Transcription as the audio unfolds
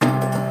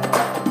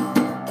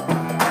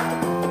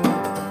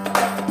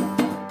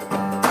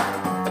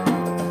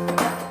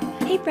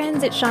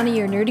friends, it's Shauna,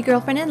 your nerdy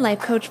girlfriend and life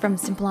coach from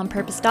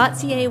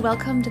simpleonpurpose.ca.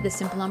 Welcome to the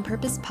Simple on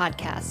Purpose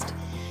podcast.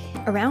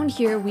 Around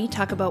here, we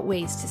talk about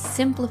ways to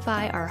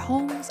simplify our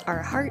homes,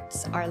 our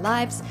hearts, our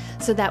lives,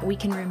 so that we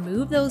can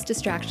remove those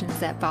distractions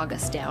that bog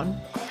us down,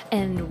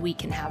 and we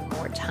can have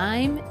more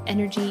time,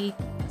 energy,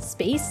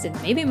 space,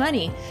 and maybe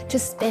money to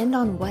spend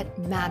on what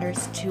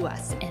matters to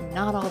us and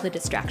not all the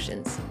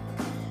distractions.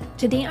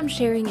 Today, I'm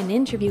sharing an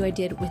interview I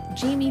did with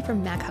Jamie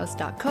from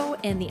MacHouse.co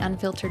and the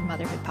Unfiltered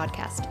Motherhood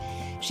podcast.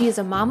 She is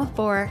a mom of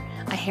four,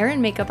 a hair and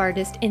makeup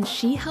artist, and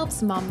she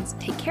helps moms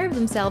take care of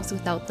themselves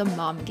without the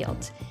mom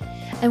guilt.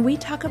 And we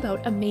talk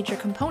about a major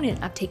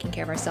component of taking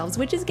care of ourselves,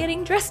 which is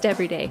getting dressed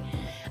every day.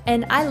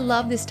 And I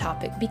love this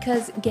topic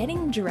because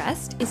getting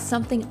dressed is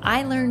something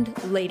I learned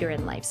later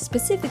in life,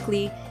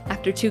 specifically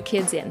after 2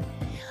 kids in.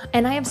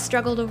 And I have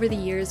struggled over the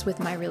years with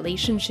my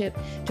relationship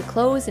to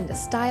clothes and to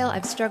style.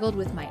 I've struggled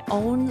with my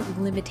own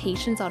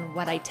limitations on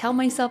what I tell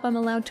myself I'm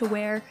allowed to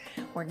wear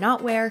or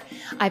not wear.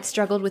 I've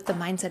struggled with the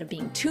mindset of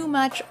being too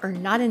much or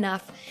not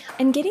enough.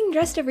 And getting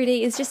dressed every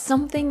day is just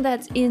something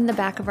that's in the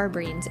back of our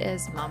brains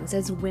as moms,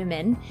 as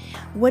women.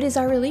 What is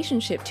our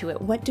relationship to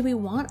it? What do we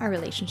want our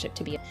relationship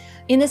to be?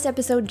 In this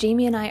episode,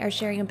 Jamie and I are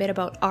sharing a bit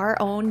about our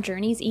own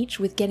journeys each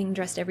with getting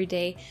dressed every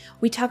day.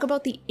 We talk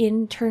about the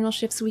internal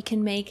shifts we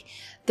can make,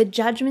 the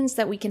judgments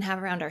that we can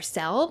have around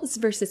ourselves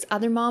versus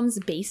other moms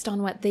based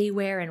on what they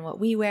wear and what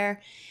we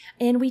wear.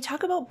 And we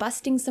talk about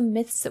busting some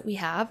myths that we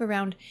have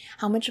around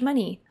how much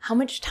money, how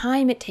much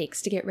time it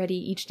takes to get ready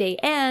each day,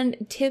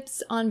 and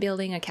tips on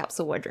building a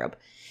capsule wardrobe.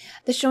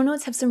 The show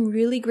notes have some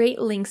really great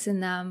links in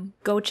them.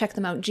 Go check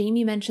them out.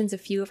 Jamie mentions a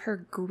few of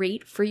her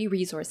great free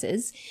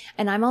resources,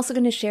 and I'm also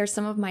going to share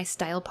some of my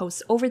style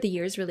posts over the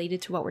years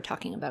related to what we're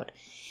talking about.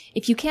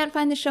 If you can't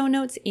find the show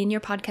notes in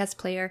your podcast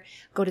player,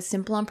 go to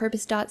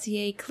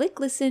simpleonpurpose.ca, click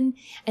listen,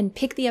 and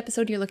pick the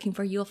episode you're looking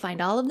for. You'll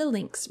find all of the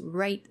links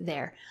right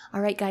there.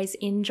 All right, guys,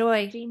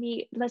 enjoy.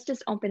 Jamie, let's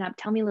just open up.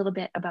 Tell me a little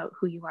bit about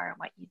who you are and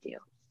what you do.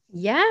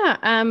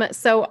 Yeah.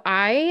 So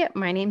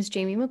my name's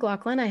Jamie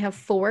McLaughlin. I have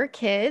 4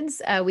 kids.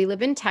 We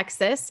live in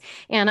Texas,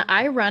 and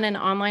I run an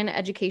online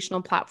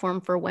educational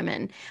platform for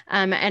women.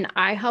 And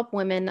I help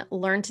women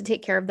learn to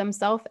take care of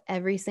themselves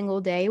every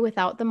single day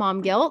without the mom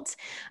guilt.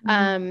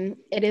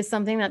 It is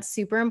something that's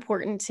super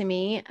important to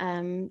me,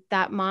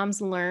 that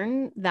moms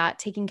learn that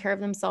taking care of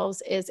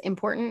themselves is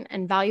important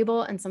and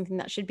valuable and something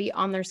that should be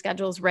on their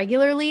schedules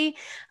regularly.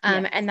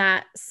 And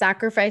that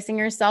sacrificing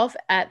yourself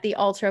at the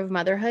altar of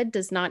motherhood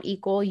does not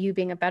equal you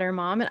being a better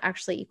mom. It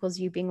actually equals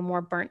you being a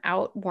more burnt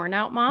out, worn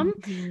out mom,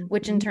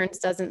 which in turn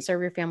doesn't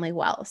serve your family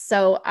well.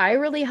 So I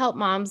really help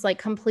moms like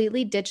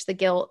completely ditch the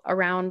guilt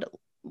around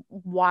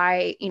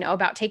why,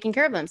 about taking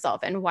care of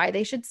themselves and why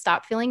they should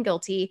stop feeling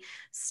guilty,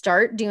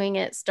 start doing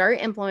it, start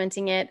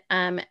implementing it.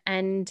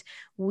 And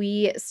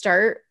we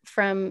start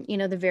from,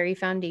 the very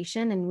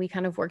foundation, and we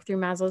kind of work through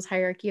Maslow's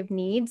hierarchy of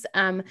needs.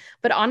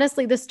 But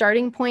honestly, the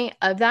starting point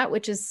of that,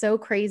 which is so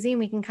crazy, and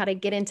we can kind of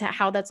get into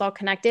how that's all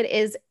connected,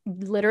 is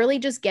literally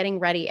just getting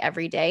ready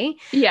every day.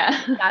 Yeah.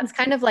 That's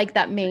kind of like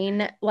that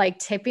main like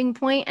tipping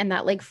point and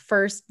that like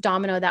first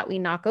domino that we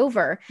knock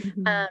over.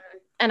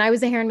 And I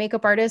was a hair and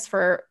makeup artist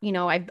for,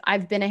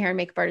 I've been a hair and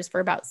makeup artist for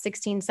about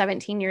 16,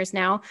 17 years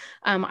now.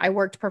 I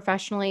worked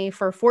professionally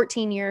for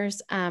 14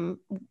 years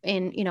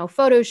in,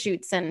 photo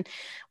shoots and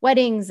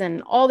weddings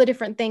and all the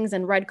different things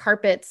and red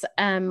carpets,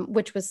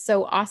 which was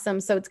so awesome.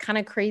 So it's kind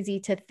of crazy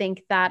to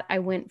think that I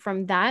went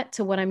from that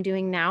to what I'm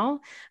doing now.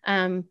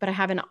 But I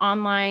have an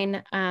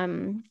online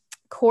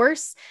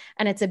course,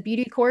 and it's a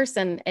beauty course,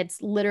 and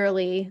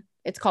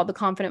it's called the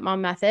Confident Mom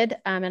Method.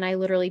 And I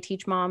literally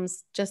teach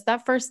moms just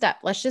that first step.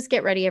 Let's just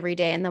get ready every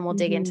day, and then we'll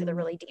dig into the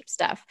really deep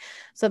stuff.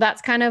 So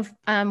that's kind of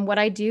what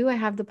I do. I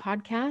have the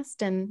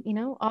podcast and,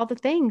 all the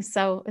things.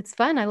 So it's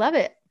fun. I love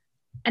it.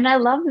 And I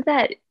love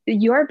that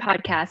your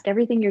podcast,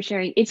 everything you're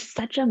sharing, it's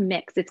such a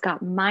mix. It's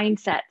got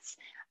mindsets,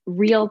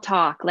 real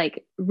talk,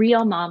 like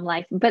real mom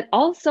life, but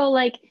also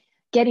like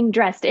getting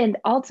dressed and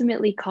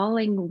ultimately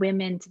calling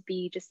women to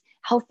be just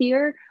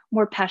healthier,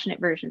 more passionate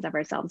versions of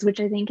ourselves, which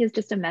I think is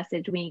just a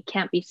message we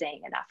can't be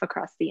saying enough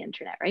across the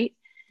internet, right?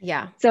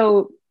 Yeah.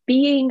 So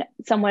being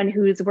someone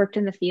who's worked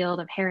in the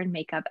field of hair and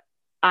makeup,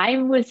 I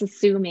was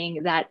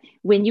assuming that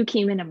when you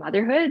came into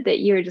motherhood that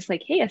you were just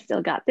like, hey, I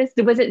still got this.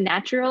 Was it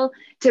natural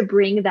to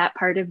bring that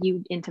part of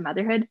you into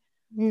motherhood?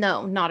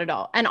 No, not at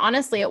all. And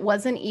honestly, it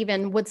wasn't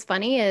even, what's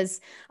funny is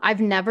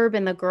I've never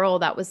been the girl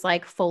that was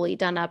like fully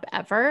done up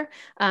ever.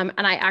 And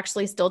I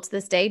actually still to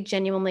this day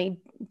genuinely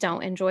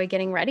don't enjoy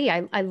getting ready.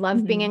 I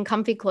love being in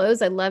comfy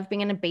clothes. I love being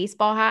in a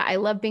baseball hat. I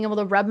love being able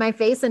to rub my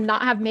face and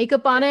not have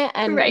makeup on it.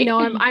 And,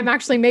 I'm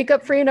actually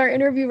makeup free in our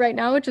interview right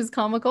now, which is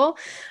comical.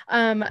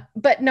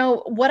 But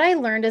no, what I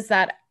learned is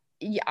that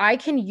I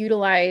can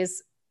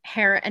utilize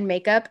hair and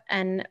makeup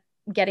and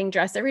getting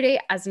dressed every day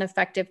as an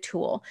effective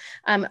tool.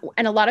 And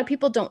a lot of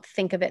people don't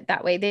think of it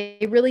that way.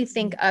 They really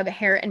think of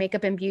hair and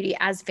makeup and beauty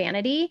as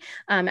vanity,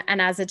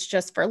 and as it's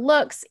just for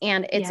looks,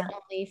 and it's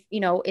only,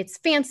 it's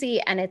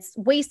fancy and it's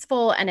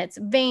wasteful and it's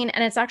vain.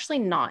 And it's actually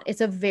not.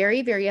 It's a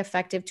very, very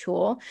effective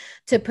tool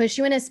to push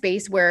you in a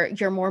space where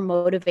you're more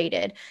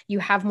motivated, you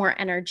have more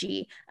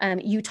energy,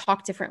 you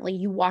talk differently,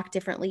 you walk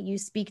differently, you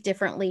speak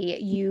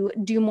differently, you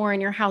do more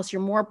in your house,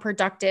 you're more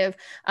productive,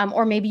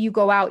 or maybe you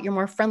go out, you're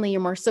more friendly,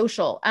 you're more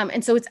social.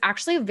 And so it's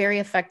actually a very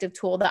effective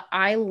tool that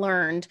I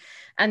learned.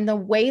 And the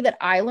way that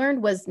I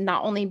learned was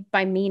not only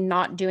by me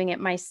not doing it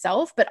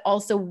myself, but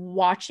also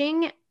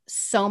watching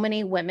so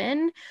many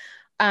women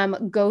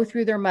go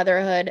through their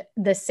motherhood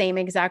the same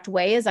exact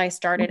way as I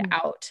started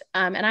out.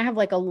 And I have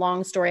like a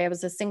long story. I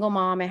was a single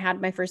mom. I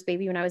had my first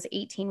baby when I was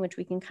 18, which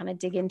we can kind of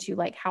dig into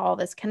like how all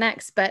this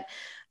connects. But,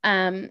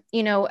 and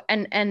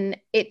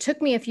it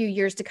took me a few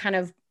years to kind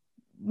of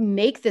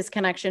make this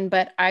connection,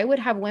 but I would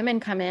have women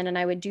come in and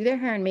I would do their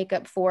hair and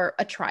makeup for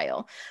a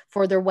trial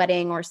for their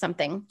wedding or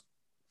something.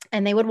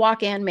 And they would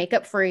walk in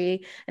makeup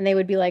free and they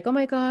would be like, oh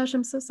my gosh,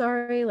 I'm so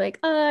sorry. Like,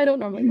 I don't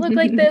normally look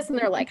like this. And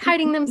they're like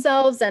hiding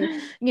themselves.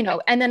 And,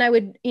 and then I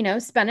would,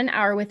 spend an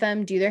hour with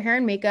them, do their hair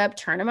and makeup,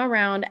 turn them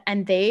around.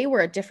 And they were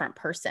a different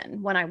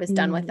person when I was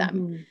done with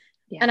them.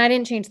 Yeah. And I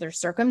didn't change their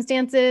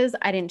circumstances.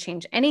 I didn't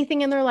change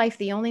anything in their life.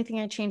 The only thing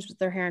I changed was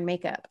their hair and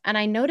makeup. And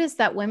I noticed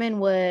that women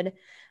would,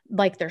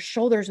 like, their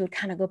shoulders would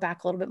kind of go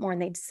back a little bit more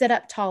and they'd sit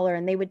up taller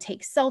and they would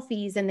take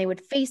selfies and they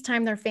would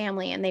FaceTime their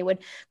family and they would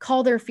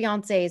call their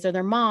fiancés or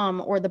their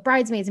mom or the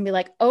bridesmaids and be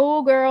like,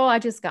 oh girl, I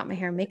just got my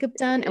hair and makeup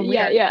done and we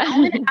are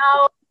going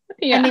out.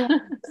 Yeah. And they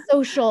were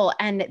social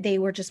and they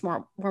were just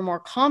were more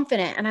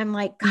confident. And I'm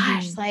like,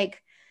 gosh,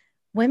 like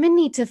women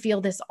need to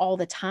feel this all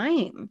the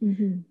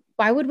time.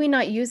 Why would we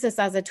not use this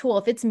as a tool?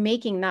 If it's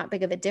making that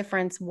big of a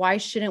difference, why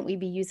shouldn't we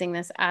be using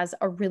this as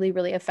a really,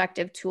 really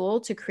effective tool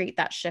to create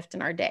that shift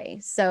in our day?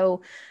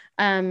 So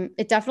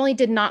it definitely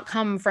did not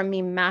come from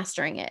me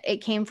mastering it. It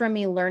came from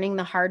me learning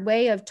the hard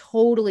way of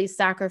totally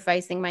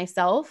sacrificing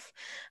myself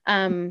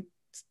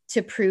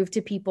to prove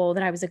to people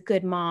that I was a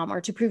good mom, or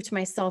to prove to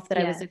myself that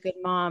I was a good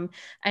mom,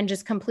 and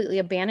just completely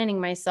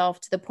abandoning myself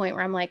to the point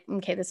where I'm like,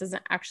 okay, this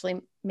isn't actually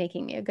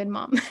making me a good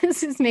mom.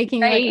 This is making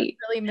me like a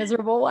really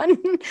miserable one.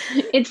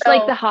 It's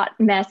like the hot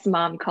mess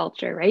mom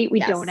culture, right?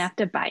 We don't have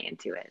to buy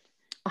into it.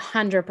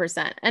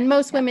 100%. And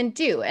most women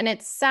do. And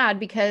it's sad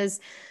because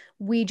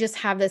we just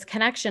have this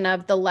connection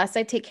of the less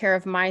I take care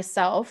of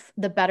myself,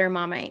 the better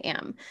mom I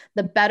am.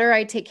 The better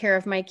I take care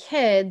of my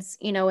kids,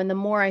 and the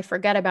more I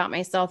forget about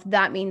myself,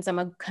 that means I'm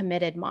a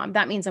committed mom.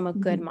 That means I'm a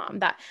good mom.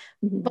 But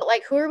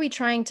like, who are we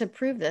trying to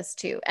prove this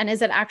to? And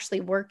is it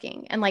actually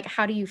working? And like,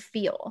 how do you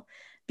feel?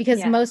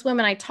 Because most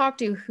women I talk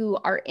to who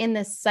are in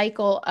this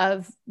cycle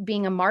of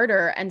being a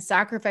martyr and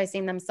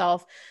sacrificing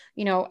themselves,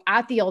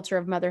 at the altar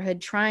of motherhood,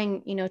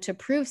 trying, to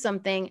prove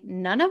something,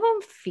 none of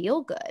them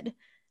feel good.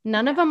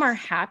 None of them are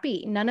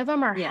happy. None of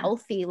them are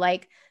healthy,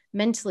 like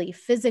mentally,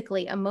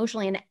 physically,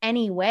 emotionally, in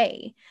any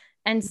way.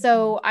 And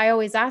so I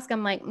always ask,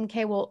 I'm like,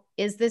 okay, well,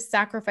 is this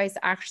sacrifice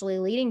actually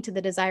leading to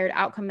the desired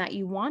outcome that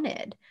you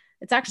wanted?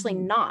 It's actually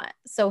not.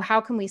 So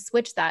how can we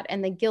switch that?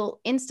 And the guilt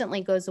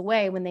instantly goes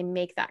away when they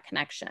make that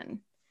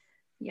connection.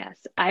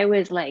 Yes, I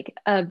was like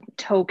a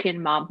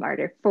token mom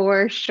martyr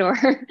for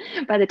sure.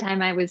 By the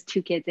time I was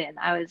 2 kids in,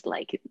 I was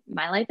like,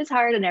 my life is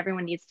hard and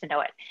everyone needs to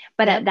know it.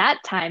 But at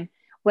that time,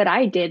 what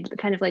I did,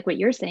 kind of like what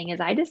you're saying, is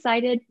I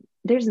decided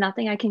there's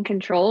nothing I can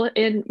control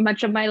in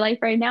much of my life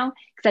right now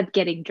except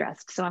getting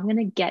dressed. So I'm going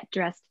to get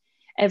dressed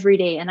every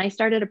day. And I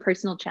started a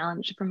personal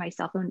challenge for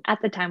myself. And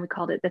at the time we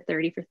called it the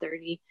 30 for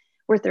 30,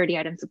 or 30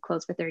 items of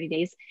clothes for 30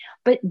 days.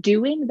 But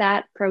doing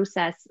that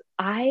process,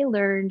 I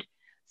learned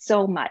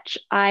so much.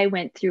 I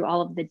went through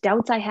all of the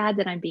doubts I had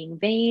that I'm being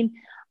vain.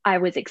 I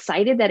was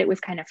excited that it was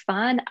kind of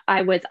fun.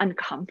 I was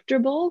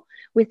uncomfortable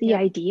with the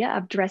idea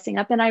of dressing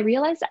up. And I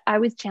realized I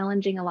was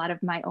challenging a lot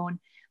of my own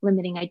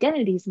limiting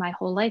identities my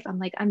whole life. I'm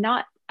like,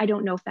 I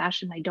don't know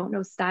fashion. I don't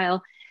know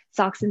style,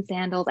 socks and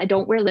sandals. I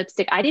don't wear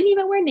lipstick. I didn't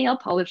even wear nail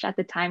polish at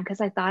the time because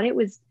I thought it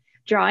was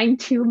drawing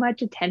too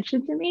much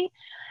attention to me.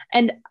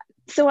 And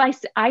so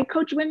I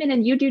coach women,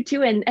 and you do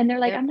too. And they're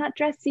like, I'm not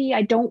dressy.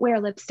 I don't wear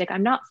lipstick.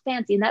 I'm not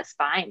fancy. And that's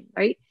fine,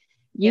 right?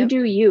 You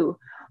do you.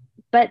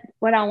 But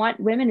what I want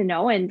women to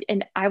know,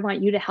 and I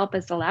want you to help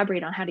us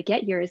elaborate on how to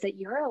get here, is that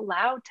you're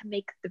allowed to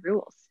make the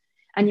rules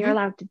and you're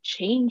allowed to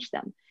change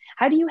them.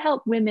 How do you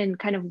help women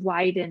kind of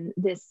widen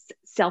this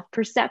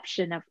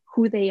self-perception of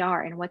who they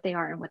are and what they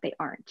are and what they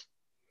aren't?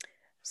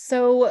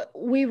 So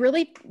we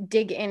really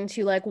dig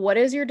into like, what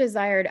is your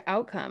desired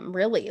outcome?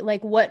 Really?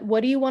 Like, what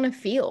do you want to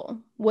feel?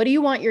 What do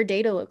you want your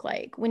day to look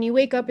like? When you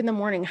wake up in the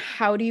morning,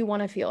 how do you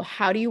want to feel?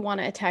 How do you want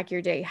to attack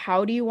your day?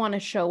 How do you want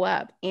to show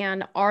up?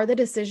 And are the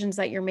decisions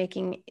that you're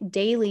making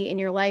daily in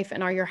your life,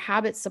 and are your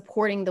habits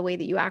supporting the way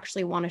that you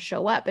actually want to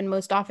show up? And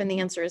most often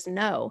the answer is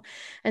no.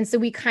 And so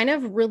we kind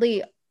of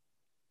really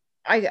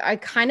I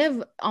kind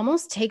of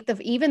almost take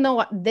even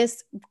though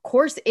this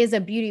course is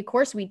a beauty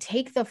course, we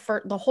take the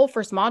whole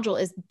first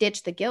module is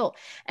ditch the guilt,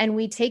 and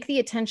we take the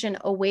attention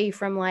away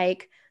from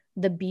like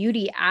the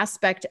beauty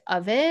aspect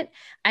of it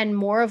and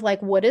more of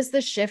like, what is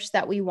the shift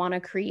that we want to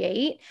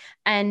create?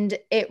 And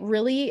it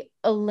really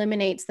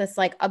eliminates this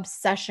like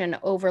obsession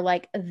over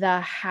like the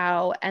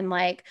how and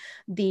like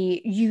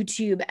the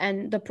YouTube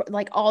and the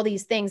like all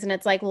these things. And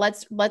it's like,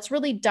 let's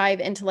really dive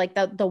into like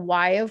the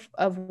why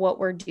of what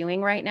we're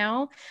doing right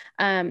now.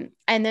 And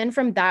then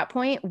from that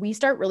point, we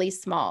start really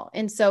small.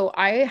 And so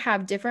I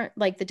have different,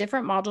 like the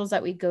different modules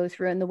that we go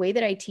through, and the way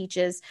that I teach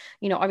is,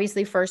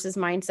 obviously first is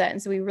mindset.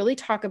 And so we really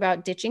talk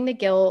about ditching the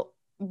guilt,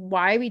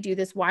 why we do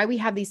this, why we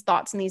have these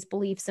thoughts and these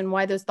beliefs, and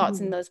why those thoughts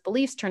and those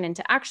beliefs turn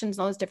into actions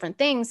and all those different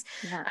things.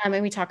 Yeah.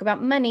 And we talk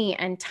about money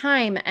and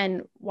time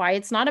and why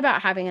it's not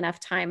about having enough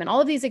time and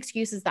all of these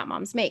excuses that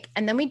moms make.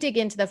 And then we dig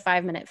into the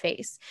 5-minute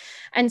face.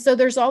 And so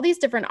there's all these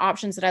different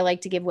options that I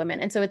like to give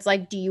women. And so it's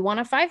like, do you want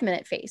a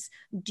 5-minute face?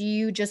 Do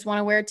you just want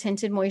to wear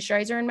tinted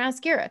moisturizer and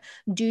mascara?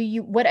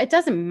 It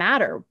doesn't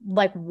matter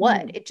like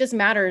what, it just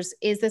matters.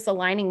 Is this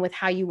aligning with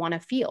how you want to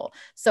feel?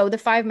 So the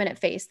 5-minute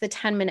face, the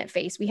 10-minute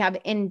face, we have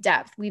in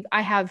depth.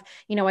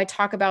 I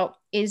talk about,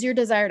 is your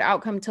desired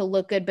outcome to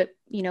look good, but,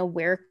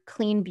 wear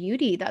clean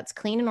beauty that's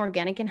clean and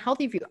organic and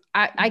healthy for you.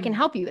 I can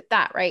help you with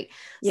that. Right.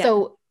 Yeah.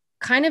 So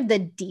kind of the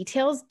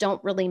details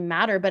don't really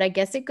matter, but I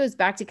guess it goes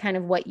back to kind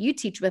of what you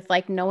teach with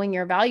like knowing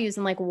your values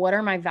and like, what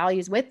are my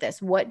values with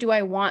this? What do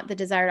I want the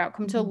desired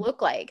outcome to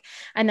look like?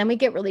 And then we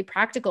get really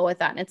practical with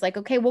that. And it's like,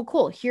 okay, well,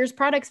 cool. Here's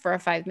products for a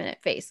 5-minute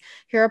face.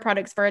 Here are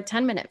products for a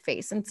 10-minute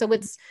face. And so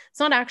it's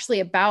not actually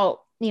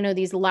about,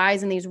 these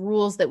lies and these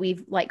rules that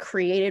we've like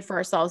created for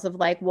ourselves of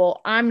like,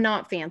 well, I'm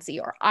not fancy,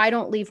 or I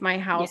don't leave my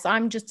house. Yeah.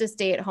 I'm just a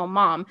stay-at-home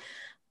mom.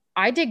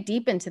 I dig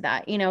deep into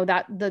that,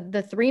 that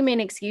the 3 main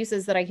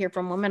excuses that I hear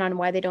from women on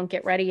why they don't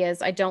get ready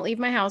is, I don't leave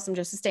my house. I'm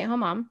just a stay-at-home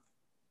mom.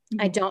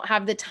 I don't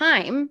have the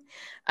time.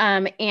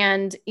 I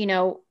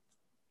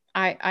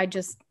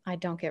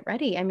don't get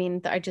ready. I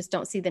mean, I just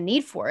don't see the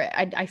need for it.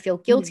 I feel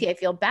guilty. I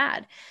feel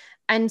bad.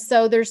 And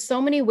so there's so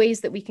many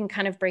ways that we can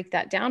kind of break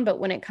that down. But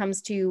when it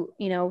comes to,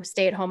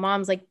 stay-at-home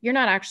moms, like you're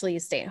not actually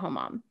a stay-at-home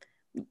mom.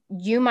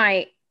 You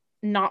might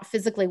not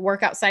physically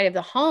work outside of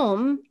the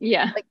home.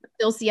 Yeah. Like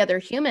still see other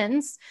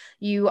humans.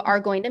 You are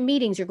going to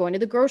meetings, you're going to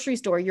the grocery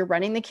store, you're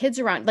running the kids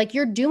around, like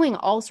you're doing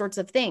all sorts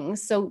of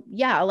things. So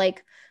yeah,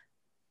 like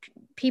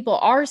people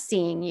are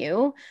seeing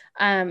you.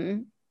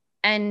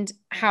 And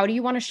how do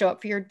you want to show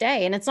up for your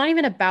day? And it's not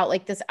even about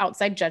like this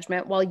outside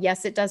judgment. Well,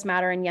 yes, it does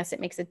matter. And yes,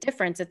 it makes a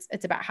difference.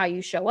 It's about how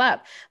you show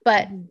up.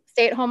 But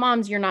stay-at-home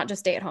moms, you're not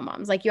just stay-at-home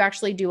moms. Like you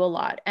actually do a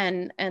lot.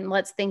 And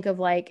let's think of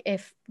like,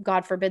 if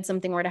God forbid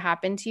something were to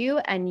happen to you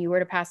and you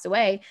were to pass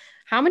away,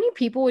 how many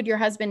people would your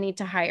husband need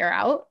to hire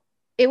out?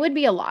 It would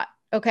be a lot.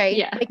 Okay.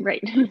 Yeah. Like,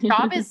 right.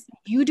 job is,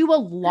 you do a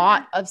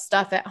lot of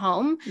stuff at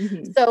home.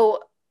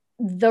 So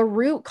the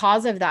root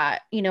cause of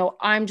that,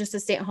 I'm just a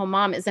stay-at-home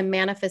mom, is a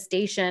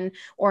manifestation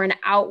or an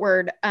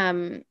outward,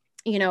 kind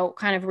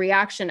of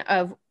reaction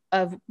of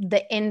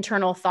the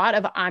internal thought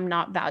of I'm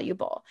not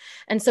valuable.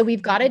 And so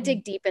we've got to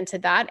dig deep into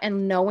that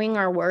and knowing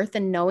our worth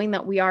and knowing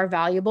that we are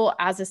valuable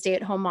as a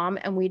stay-at-home mom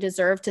and we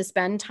deserve to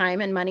spend time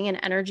and money and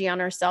energy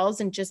on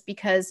ourselves. And just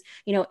because,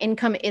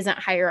 income isn't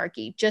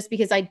hierarchy, just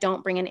because I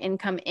don't bring an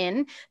income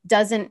in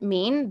doesn't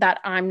mean that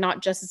I'm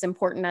not just as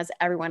important as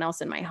everyone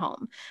else in my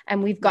home.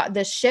 And we've got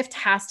this shift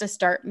has to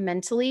start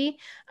mentally.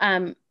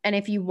 And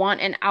if you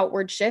want an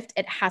outward shift,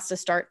 it has to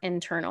start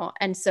internal.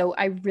 And so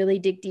I really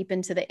dig deep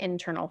into the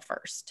internal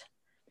first.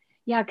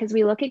 Yeah, because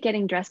we look at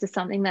getting dressed as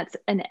something that's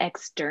an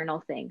external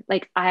thing.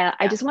 Like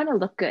I just want to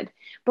look good,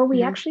 but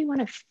we actually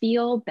want to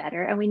feel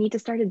better. And we need to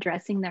start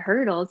addressing the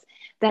hurdles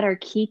that are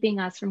keeping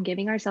us from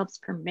giving ourselves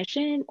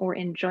permission or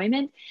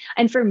enjoyment.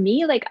 And for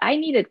me, like I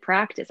needed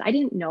practice. I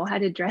didn't know how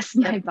to dress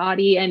my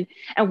body and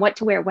what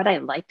to wear, what I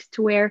liked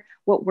to wear,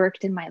 what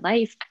worked in my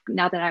life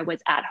now that I was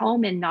at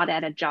home and not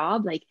at a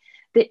job. Like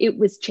that it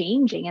was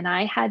changing and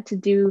I had to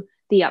do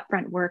the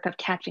upfront work of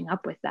catching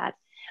up with that.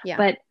 Yeah.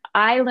 But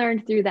I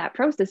learned through that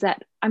process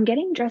that I'm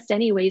getting dressed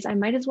anyways. I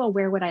might as well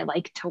wear what I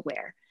like to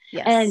wear.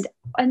 Yes.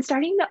 And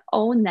starting to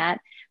own that,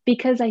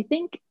 because I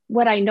think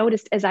what I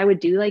noticed as I would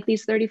do like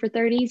these 30 for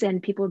 30s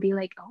and people would be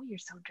like, oh, you're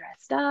so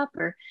dressed up,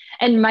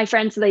 and my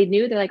friends, they're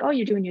like, oh,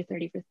 you're doing your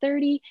 30 for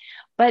 30,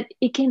 but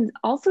it can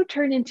also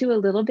turn into a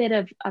little bit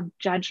of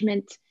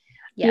judgment.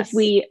 Yes.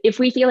 If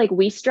we feel like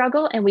we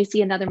struggle and we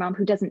see another mom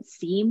who doesn't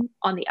seem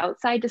on the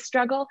outside to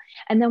struggle,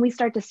 and then we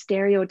start to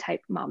stereotype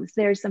moms.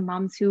 There's some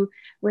moms who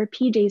wear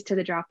PJs to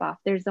the drop off.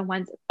 There's the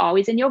ones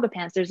always in yoga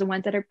pants. There's the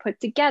ones that are put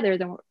together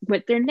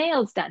with their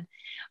nails done.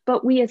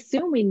 But we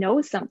assume we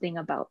know something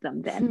about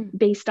them then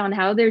based on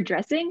how they're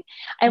dressing.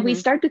 And we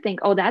start to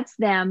think, oh, that's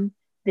them.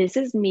 This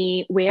is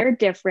me, we're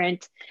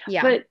different.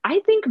 Yeah. But I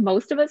think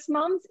most of us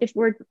moms, if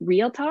we're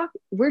real talk,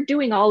 we're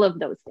doing all of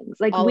those things.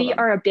 Like we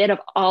are a bit of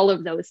all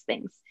of those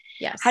things.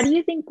 Yes. How do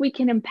you think we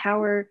can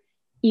empower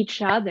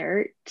each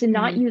other to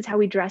not use how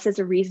we dress as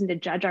a reason to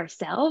judge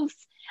ourselves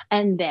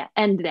and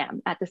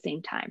them at the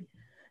same time?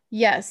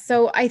 Yes.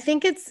 So I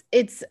think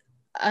it's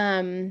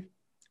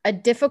a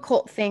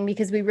difficult thing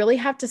because we really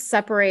have to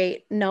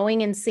separate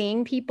knowing and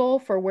seeing people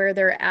for where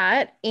they're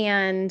at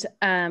and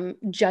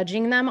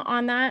judging them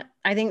on that.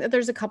 I think that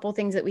there's a couple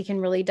things that we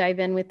can really dive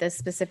in with this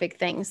specific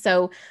thing.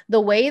 So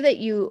the way that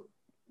you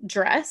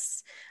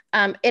dress,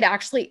 it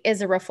actually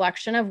is a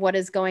reflection of what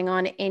is going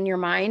on in your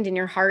mind, in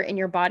your heart, in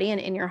your body, and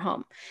in your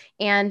home.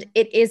 And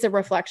it is a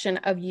reflection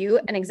of you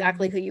and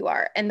exactly who you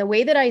are. And the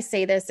way that I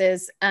say this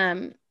is,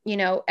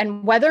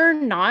 and whether or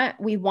not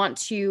we want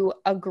to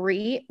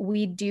agree,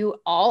 we do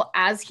all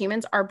as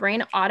humans, our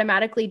brain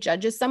automatically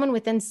judges someone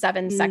within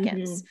 7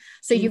 seconds.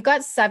 So you've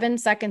got 7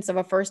 seconds of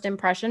a first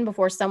impression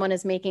before someone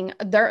is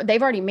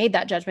they've already made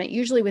that judgment,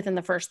 usually within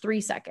the first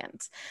 3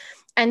 seconds.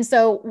 And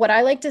so what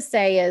I like to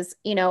say is,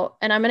 and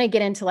I'm going to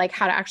get into like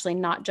how to actually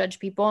not judge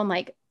people and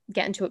like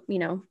get into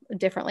it,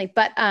 differently.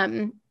 But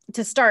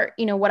to start,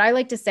 what I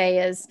like to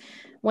say is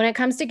when it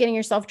comes to getting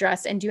yourself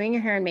dressed and doing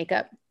your hair and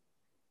makeup,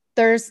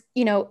 there's,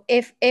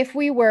 if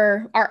we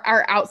were,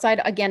 our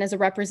outside again is a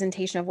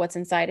representation of what's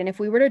inside. And if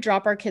we were to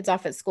drop our kids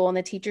off at school and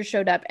the teacher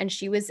showed up and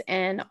she was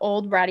in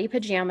old ratty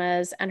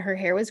pajamas and her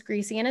hair was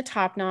greasy in a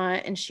top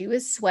knot and she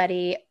was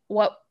sweaty,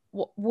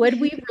 would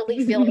we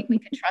really feel like we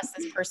could trust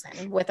this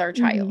person with our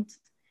child?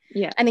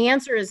 Yeah. And the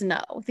answer is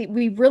no.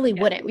 We really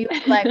wouldn't. We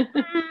would be like,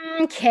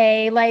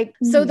 okay. Like,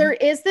 so there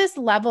is this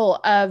level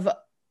of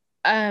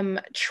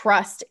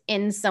trust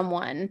in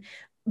someone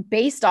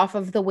based off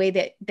of the way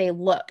that they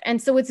look.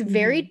 And so it's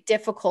very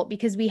difficult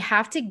because we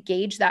have to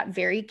gauge that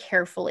very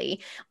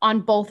carefully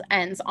on both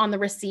ends, on the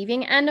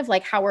receiving end of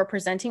like how we're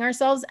presenting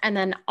ourselves, and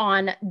then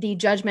on the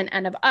judgment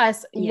end of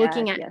us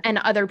looking at and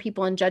other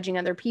people and judging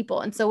other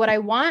people. And so what I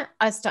want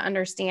us to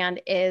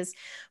understand is,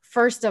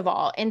 first of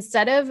all,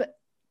 instead of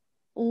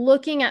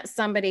looking at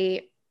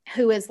somebody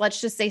who is,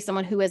 let's just say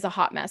someone who is a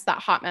hot mess, that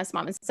hot mess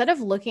mom, instead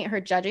of looking at her,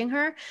 judging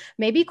her,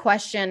 maybe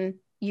question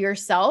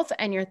yourself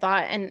and your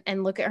thought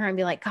and look at her and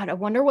be like, God, I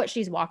wonder what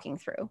she's walking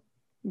through.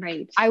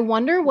 Right. I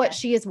wonder what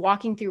she is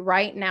walking through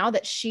right now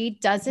that she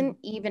doesn't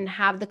even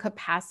have the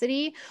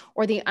capacity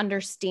or the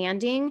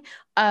understanding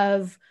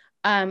of,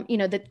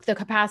 the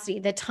capacity,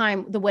 the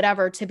time, the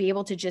whatever, to be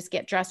able to just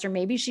get dressed. Or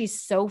maybe she's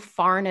so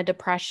far in a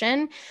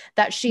depression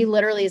that she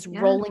literally is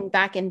rolling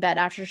back in bed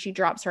after she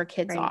drops her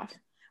kids off.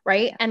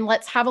 Right. Yeah. And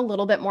let's have a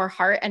little bit more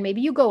heart. And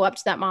maybe you go up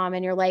to that mom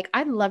and you're like,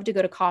 I'd love to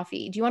go to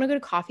coffee. Do you want to go to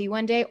coffee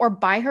one day? Or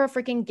buy her a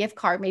freaking gift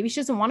card. Maybe she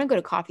doesn't want to go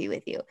to coffee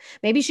with you.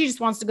 Maybe she just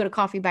wants to go to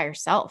coffee by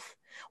herself,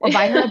 or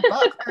buy her a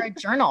book or a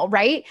journal.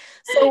 Right.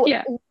 So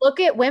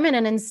look at women,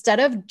 and instead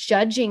of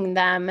judging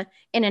them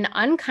in an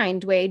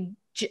unkind way,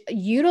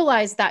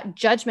 utilize that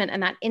judgment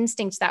and that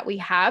instinct that we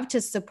have to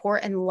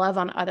support and love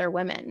on other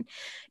women.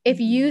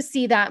 If you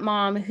see that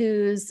mom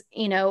who's,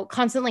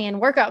 constantly in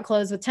workout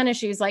clothes with tennis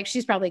shoes, like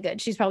she's probably good.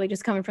 She's probably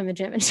just coming from the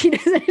gym and she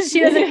doesn't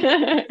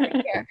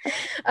care.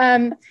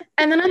 And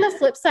then on the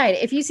flip side,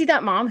 if you see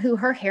that mom who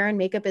her hair and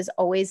makeup is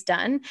always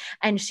done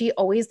and she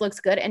always looks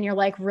good, and you're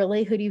like,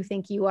 really, who do you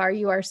think you are?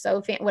 You are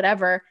so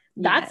whatever.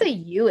 That's a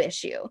you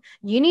issue.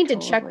 You need to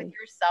check with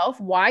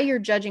yourself why you're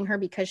judging her,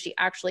 because she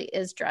actually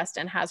is dressed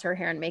and has her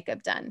hair and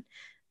makeup done.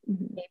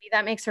 Maybe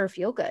that makes her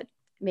feel good.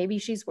 Maybe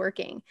she's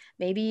working.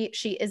 Maybe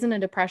she is in a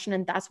depression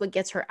and that's what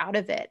gets her out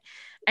of it.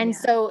 And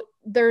so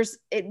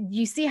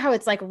you see how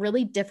it's like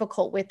really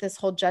difficult with this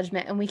whole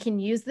judgment, and we can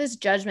use this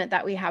judgment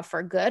that we have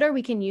for good, or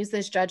we can use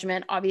this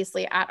judgment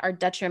obviously at our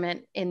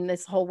detriment in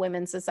this whole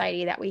women's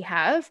society that we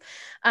have.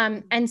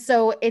 And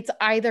so it's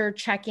either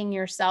checking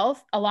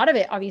yourself. A lot of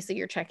it, obviously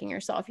you're checking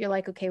yourself. You're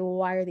like, okay, well,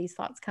 why are these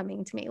thoughts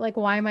coming to me? Like,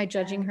 why am I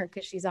judging her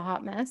because she's a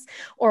hot mess?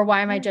 Or why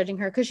am I judging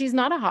her because she's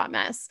not a hot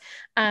mess?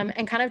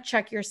 And kind of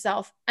check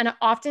yourself. And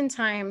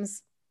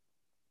oftentimes,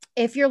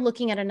 if you're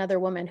looking at another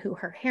woman who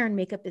her hair and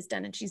makeup is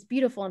done and she's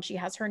beautiful and she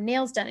has her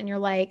nails done, and you're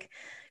like,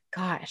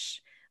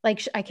 gosh,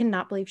 like, I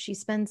cannot believe she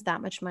spends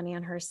that much money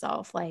on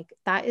herself. Like,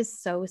 that is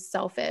so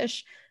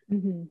selfish.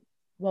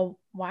 Well,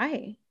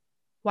 why?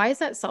 Why is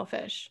that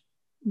selfish?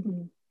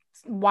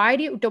 Why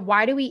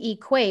do we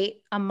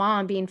equate a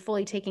mom being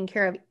fully taken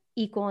care of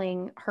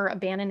equaling her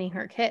abandoning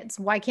her kids?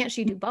 Why can't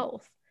she do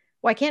both?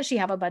 Why can't she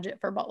have a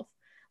budget for both?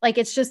 Like,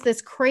 it's just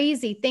this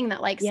crazy thing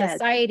that like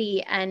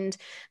society and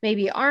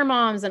maybe our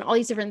moms and all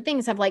these different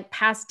things have like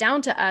passed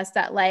down to us,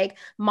 that like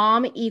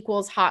mom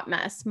equals hot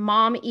mess,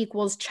 mom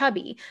equals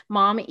chubby,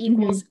 mom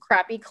equals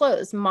crappy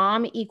clothes,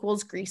 mom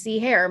equals greasy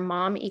hair,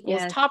 mom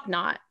equals top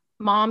knot,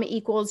 mom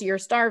equals you're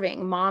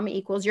starving, mom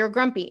equals you're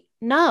grumpy.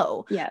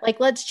 No, like,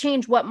 let's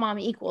change what mom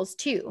equals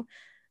to.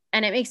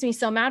 And it makes me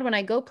so mad when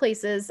I go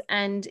places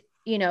and,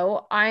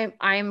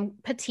 I'm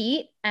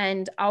petite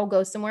and I'll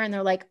go somewhere and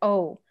they're like,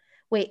 oh,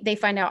 wait, they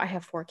find out I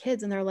have 4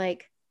 kids and they're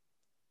like,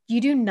 you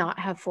do not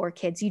have 4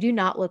 kids. You do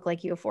not look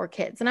like you have 4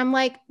 kids. And I'm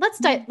like,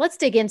 let's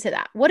dig into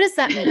that. What does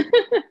that mean?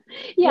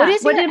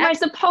 What am I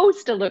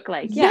supposed to look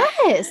like?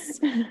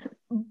 Yes.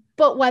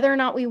 But whether or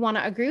not we want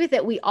to agree with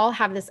it, we all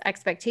have this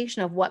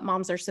expectation of what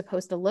moms are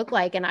supposed to look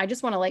like. And I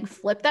just want to like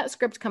flip that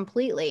script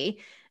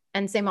completely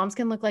and say moms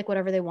can look like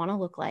whatever they want to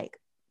look like.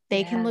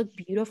 They can Yes. look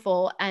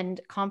beautiful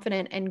and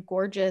confident and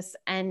gorgeous.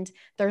 And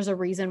there's a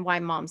reason why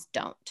moms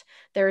don't.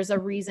 There's a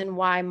reason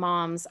why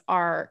moms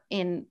are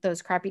in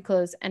those crappy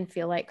clothes and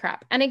feel like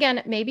crap. And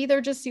again, maybe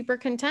they're just super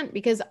content,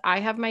 because I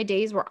have my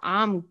days where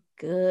I'm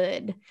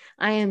good.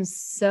 I am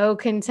so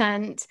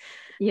content.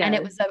 And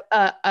it Yes.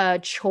 was a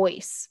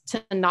choice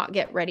to not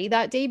get ready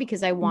that day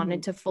because I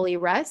wanted to fully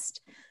rest.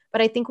 But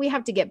I think we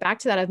have to get back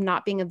to that of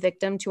not being a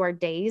victim to our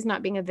days,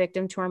 not being a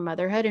victim to our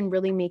motherhood, and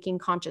really making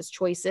conscious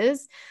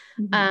choices.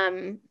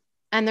 And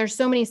there's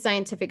so many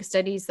scientific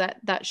studies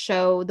that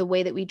show the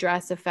way that we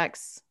dress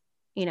affects,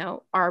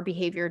 our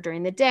behavior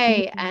during the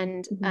day,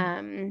 and,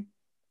 and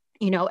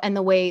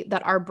the way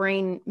that our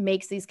brain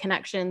makes these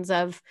connections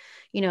of,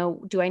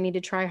 do I need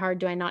to try hard?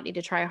 Do I not need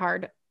to try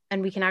hard?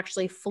 And we can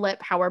actually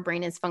flip how our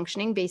brain is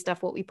functioning based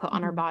off what we put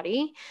on our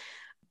body.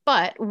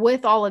 But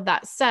with all of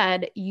that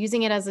said,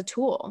 using it as a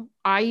tool,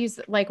 I use,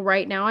 like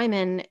right now I'm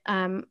in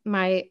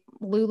my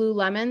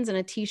Lululemons and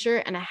a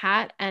t-shirt and a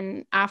hat.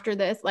 And after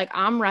this, like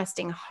I'm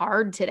resting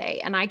hard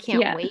today and I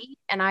can't wait.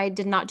 And I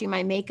did not do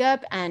my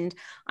makeup and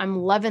I'm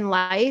loving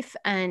life.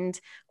 And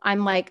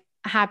I'm like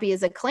happy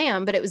as a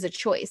clam, but it was a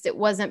choice. It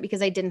wasn't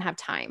because I didn't have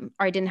time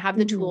or I didn't have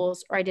the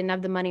tools or I didn't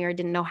have the money or I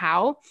didn't know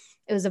how.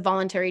 It was a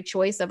voluntary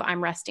choice of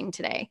I'm resting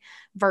today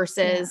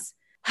versus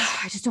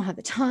I just don't have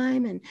the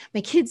time and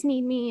my kids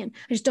need me and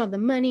I just don't have the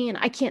money and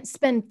I can't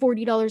spend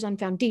 $40 on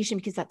foundation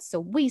because that's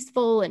so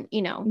wasteful. And,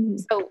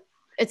 so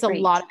it's a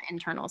lot of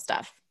internal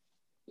stuff.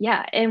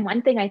 Yeah. And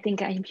one thing I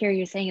think I hear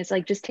you saying is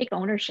like, just take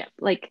ownership.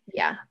 Like,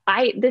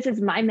 this is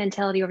my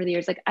mentality over the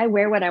years. Like I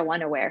wear what I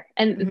want to wear.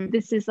 And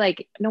this is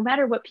like, no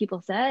matter what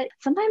people said,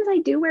 sometimes I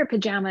do wear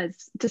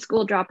pajamas to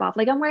school drop off.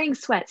 Like I'm wearing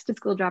sweats to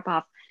school drop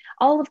off.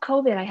 All of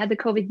COVID, I had the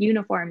COVID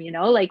uniform,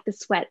 like the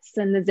sweats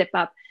and the zip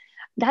up.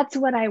 That's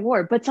what I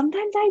wore. But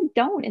sometimes I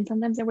don't. And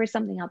sometimes I wear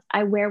something else.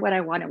 I wear what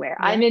I want to wear.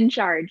 I'm in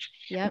charge.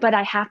 But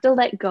I have to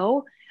let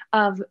go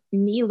of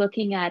me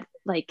looking at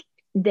like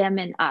them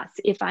and us.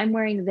 If I'm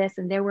wearing this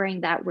and they're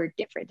wearing that, we're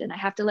different. And I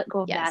have to let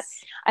go of that.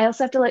 I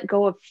also have to let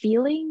go of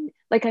feeling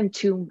like I'm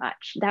too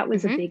much. That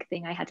was a big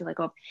thing I had to let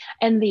go of.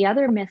 And the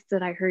other myths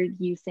that I heard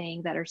you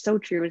saying that are so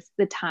true is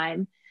the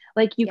time.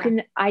 Like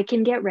I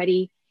can get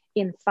ready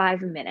in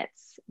 5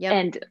 minutes.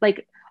 And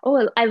like,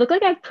 oh, I look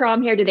like I have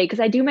prom hair today because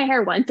I do my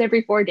hair once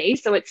every 4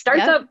 days. So it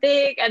starts out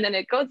big and then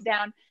it goes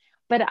down.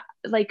 But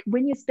like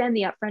when you spend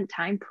the upfront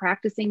time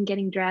practicing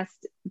getting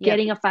dressed,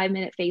 getting a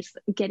 5-minute face,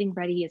 getting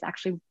ready is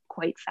actually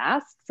quite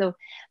fast. So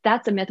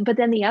that's a myth. But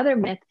then the other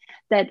myth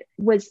that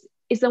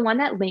is the one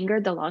that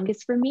lingered the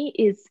longest for me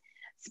is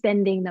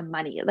spending the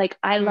money. Like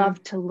I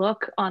love to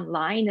look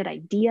online at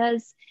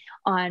ideas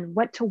on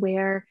what to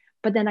wear.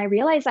 But then I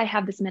realized I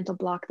have this mental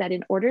block that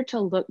in order to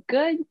look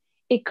good,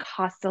 it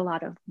costs a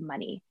lot of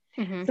money.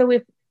 So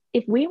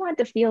if we want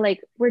to feel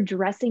like we're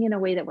dressing in a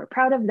way that we're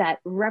proud of, that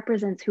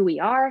represents who we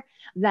are,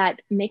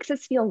 that makes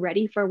us feel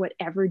ready for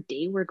whatever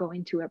day we're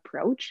going to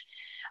approach.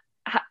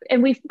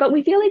 And we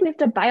feel like we have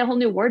to buy a whole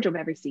new wardrobe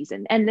every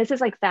season. And this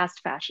is like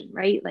fast fashion,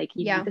 right? Like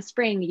you need the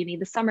spring, you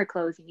need the summer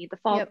clothes, you need the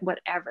fall,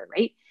 whatever,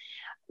 right?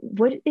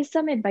 What is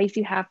some advice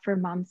you have for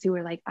moms who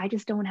are like, I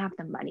just don't have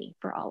the money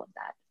for all of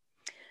that?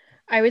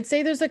 I would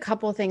say there's a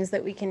couple of things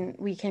that we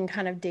can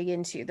kind of dig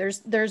into.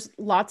 There's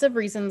lots of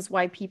reasons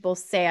why people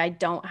say I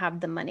don't have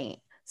the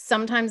money.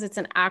 Sometimes it's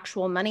an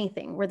actual money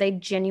thing where they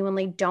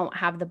genuinely don't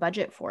have the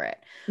budget for it.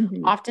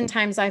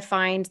 Oftentimes I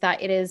find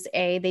that it is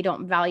they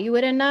don't value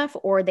it enough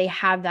or they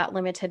have that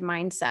limited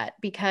mindset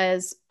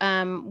because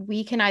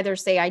we can either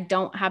say I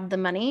don't have the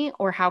money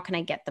or how can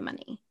I get the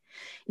money?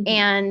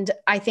 And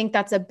I think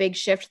that's a big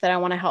shift that I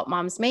want to help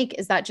moms make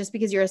is that just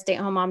because you're a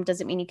stay-at-home mom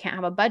doesn't mean you can't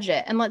have a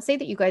budget. And let's say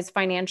that you guys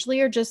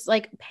financially are just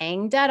like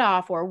paying debt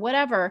off or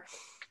whatever.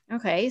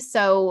 Okay.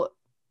 So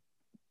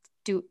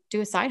do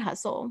a side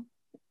hustle,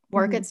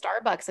 work at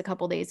Starbucks a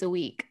couple days a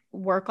week,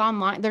 work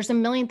online. There's a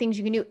million things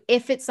you can do.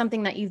 If it's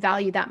something that you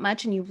value that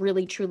much and you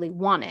really, truly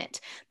want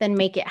it, then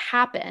make it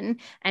happen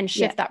and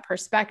shift that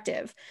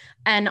perspective.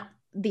 And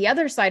the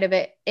other side of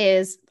it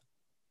is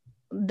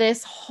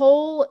this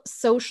whole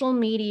social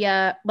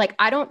media, like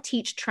I don't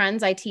teach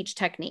trends, I teach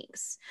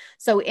techniques.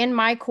 So in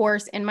my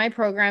course, in my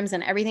programs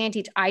and everything I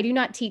teach, I do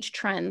not teach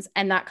trends.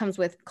 And that comes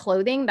with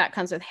clothing, that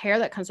comes with hair,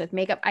 that comes with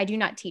makeup. I do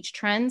not teach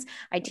trends.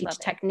 I teach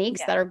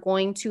techniques that are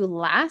going to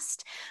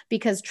last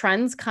because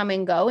trends come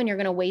and go and you're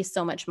going to waste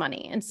so much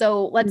money. And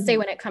so let's say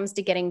when it comes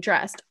to getting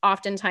dressed,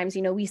 oftentimes,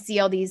 we see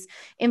all these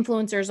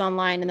influencers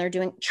online and they're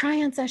doing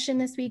try on session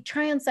this week,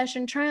 try on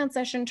session, try on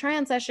session, try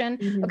on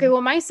session. Okay.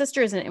 Well, my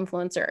sister is an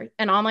influencer,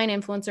 an online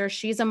influencer.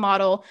 She's a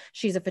model.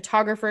 She's a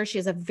photographer. She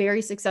has a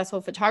very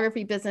successful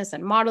photography business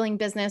and modeling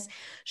business.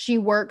 She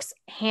works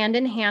hand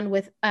in hand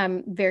with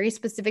very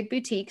specific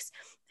boutiques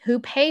who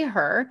pay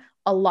her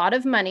a lot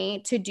of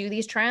money to do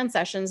these try-on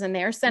sessions, and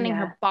they're sending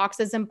her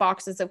boxes and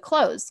boxes of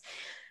clothes.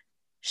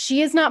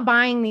 She is not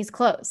buying these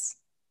clothes.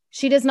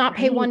 She does not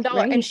pay Right, $1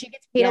 and right. she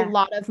gets paid a Yeah.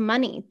 lot of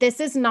money. This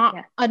is not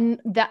Yeah.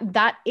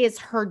 that is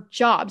her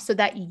job so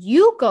that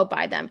you go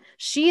buy them.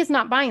 She is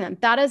not buying them.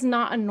 That is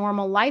not a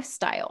normal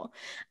lifestyle.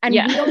 And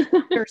we don't Yeah.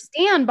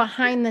 understand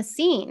behind the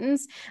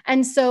scenes.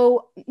 And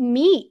so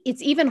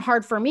it's even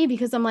hard for me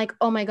because I'm like,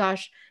 oh my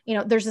gosh,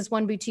 there's this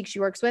one boutique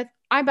she works with.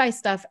 I buy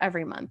stuff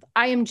every month.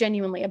 I am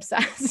genuinely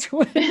obsessed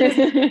with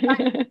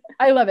this.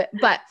 I love it.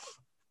 But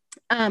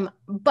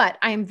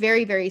I am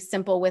very, very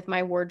simple with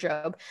my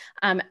wardrobe.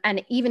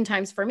 And even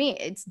times for me,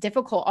 it's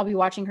difficult. I'll be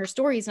watching her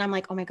stories and I'm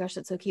like, oh my gosh,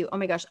 that's so cute. Oh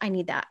my gosh, I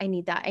need that. I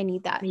need that. I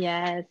need that.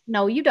 Yes.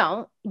 No, you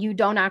don't. You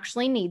don't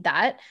actually need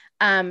that.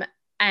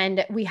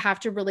 And we have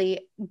to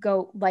really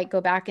go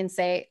back and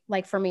say,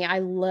 like, for me, I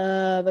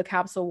love a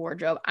capsule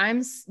wardrobe.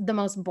 I'm the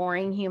most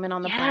boring human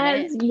on the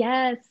planet.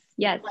 Yes.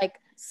 Like,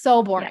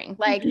 so boring. Yeah.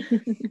 Like,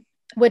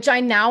 which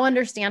I now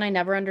understand. I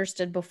never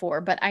understood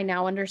before, but I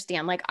now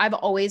understand. Like, I've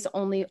always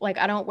only, like,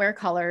 I don't wear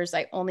colors.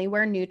 I only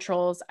wear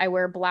neutrals. I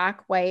wear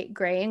black, white,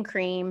 gray, and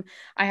cream.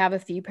 I have a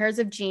few pairs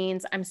of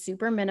jeans. I'm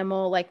super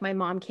minimal. Like, my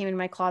mom came in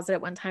my closet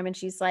at one time and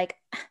she's like,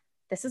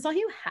 this is all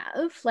you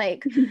have?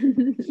 Like,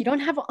 you don't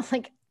have,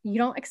 like, you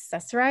don't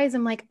accessorize.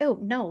 I'm like, oh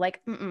no,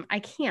 like, I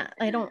can't.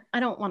 I don't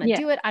want to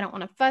do it. I don't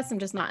want to fuss. I'm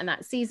just not in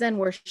that season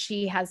where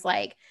she has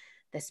like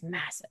this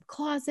massive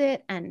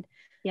closet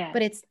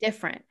but it's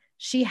different.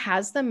 She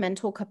has the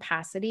mental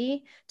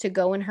capacity to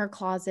go in her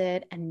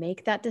closet and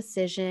make that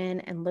decision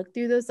and look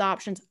through those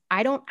options.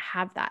 I don't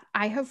have that.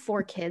 I have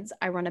 4 kids.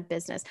 I run a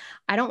business.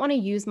 I don't want to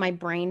use my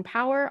brain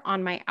power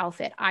on my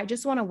outfit. I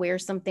just want to wear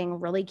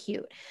something really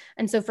cute.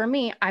 And so for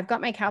me, I've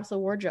got my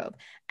capsule wardrobe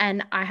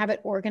and I have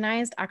it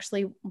organized,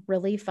 actually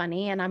really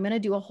funny. And I'm going to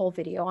do a whole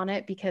video on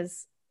it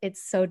because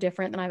it's so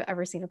different than I've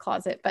ever seen a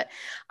closet, but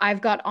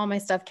I've got all my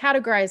stuff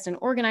categorized and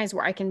organized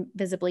where I can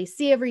visibly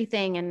see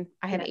everything. And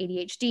I have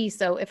ADHD.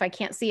 So if I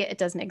can't see it, it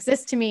doesn't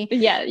exist to me.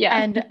 Yeah.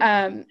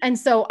 And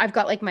so I've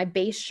got like my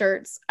base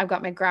shirts, I've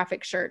got my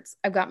graphic shirts,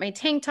 I've got my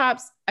tank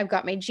tops, I've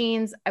got my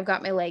jeans, I've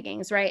got my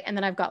leggings, right? And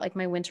then I've got like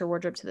my winter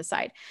wardrobe to the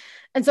side.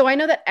 And so I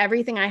know that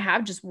everything I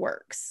have just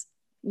works.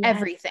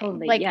 Everything.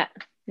 Totally. Like, yeah.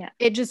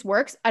 It just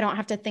works. I don't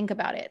have to think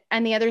about it.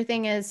 And the other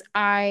thing is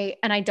I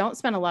don't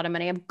spend a lot of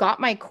money. I've got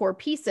my core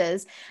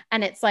pieces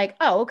and it's like,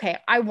 oh, okay,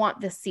 I want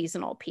this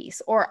seasonal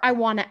piece or I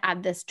want to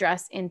add this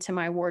dress into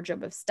my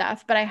wardrobe of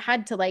stuff. But I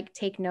had to like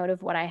take note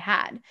of what I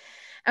had.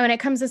 And when it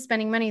comes to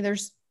spending money,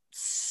 there's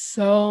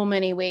so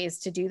many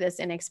ways to do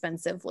this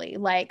inexpensively,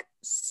 like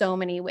so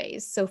many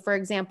ways. So for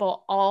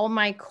example, all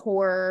my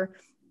core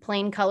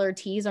plain color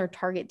tees are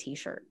Target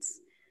t-shirts.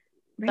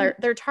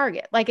 They're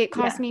Target. Like it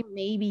cost me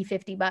maybe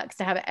 $50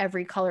 to have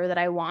every color that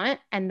I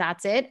want. And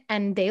that's it.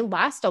 And they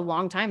last a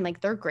long time.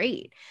 Like they're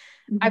great.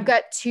 Mm-hmm. I've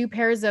got 2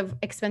 pairs of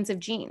expensive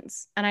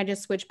jeans and I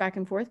just switch back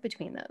and forth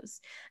between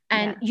those.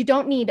 And you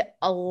don't need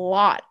a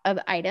lot of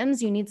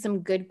items. You need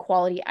some good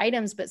quality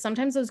items, but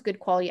sometimes those good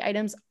quality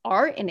items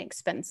are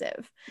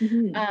inexpensive.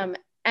 Mm-hmm.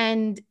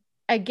 And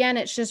again,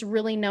 it's just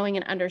really knowing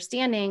and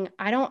understanding.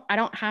 I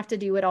don't have to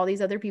do what all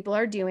these other people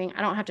are doing.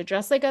 I don't have to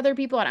dress like other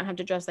people. I don't have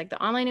to dress like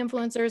the online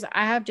influencers.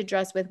 I have to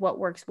dress with what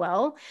works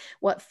well,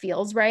 what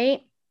feels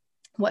right,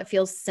 what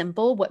feels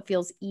simple, what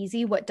feels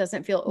easy, what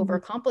doesn't feel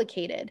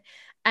overcomplicated.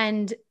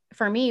 And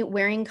for me,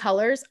 wearing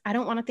colors, I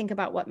don't want to think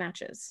about what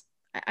matches.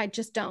 I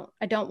just don't.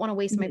 I don't want to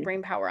waste my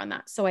brain power on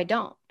that. So I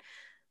don't.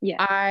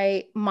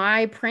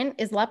 My print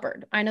is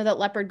leopard. I know that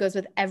leopard goes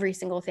with every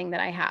single thing that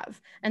I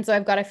have. And so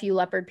I've got a few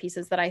leopard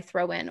pieces that I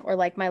throw in or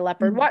like my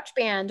leopard watch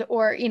band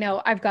or,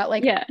 I've got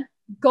like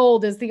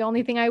gold is the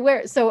only thing I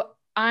wear. So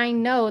I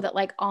know that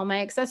like all my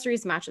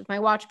accessories match with my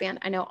watch band.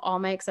 I know all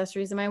my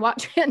accessories in my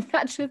watch band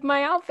match with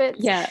my outfits.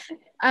 Yeah.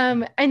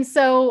 And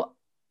so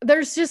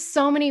there's just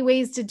so many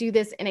ways to do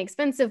this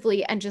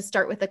inexpensively and just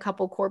start with a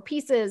couple core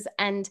pieces.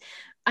 And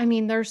I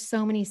mean, there's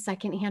so many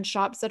secondhand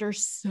shops that are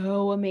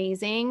so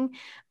amazing.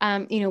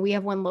 We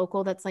have one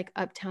local that's like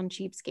Uptown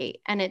Cheapskate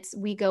and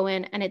we go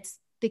in and it's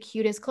the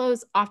cutest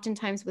clothes,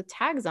 oftentimes with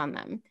tags on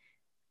them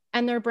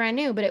and they're brand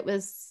new, but it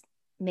was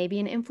maybe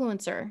an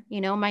influencer.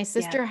 My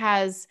sister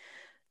has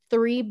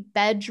 3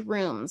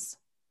 bedrooms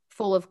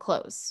full of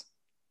clothes,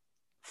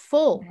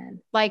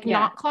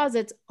 not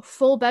closets,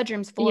 full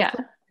bedrooms full of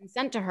clothes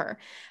sent to her.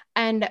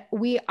 And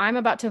I'm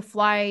about to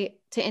fly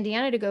to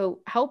Indiana to go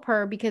help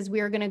her because we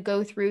are going to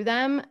go through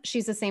them.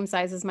 She's the same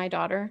size as my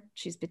daughter.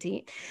 She's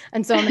petite.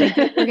 And so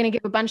we're going to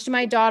give a bunch to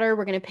my daughter.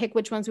 We're going to pick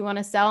which ones we want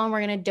to sell and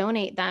we're going to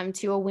donate them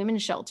to a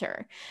women's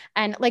shelter.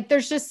 And like,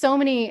 there's just so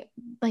many,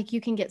 like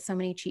you can get so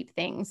many cheap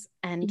things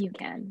and you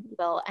can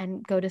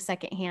and go to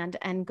secondhand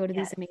and go to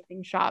these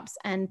amazing shops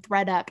and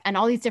ThredUp and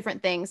all these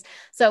different things.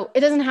 So it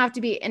doesn't have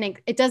to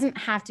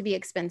be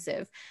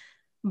expensive.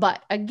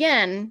 But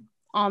again,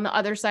 on the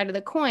other side of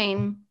the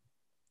coin,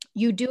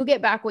 you do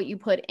get back what you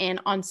put in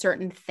on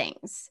certain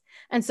things.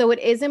 And so it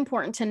is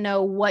important to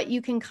know what you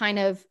can kind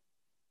of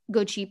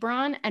go cheaper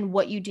on and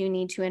what you do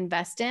need to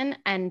invest in.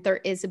 And there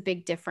is a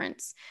big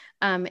difference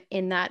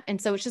in that.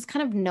 And so it's just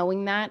kind of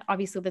knowing that.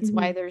 Obviously, that's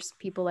why there's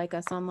people like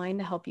us online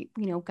to help you,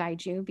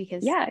 guide you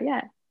because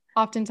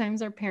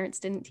Oftentimes our parents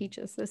didn't teach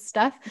us this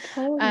stuff.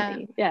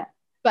 Totally. Yeah.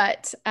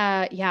 But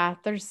yeah,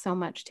 there's so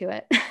much to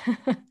it.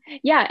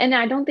 Yeah. And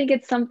I don't think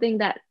it's something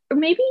that, or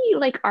maybe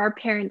like our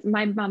parents,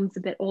 my mom's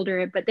a bit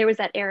older, but there was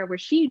that era where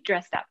she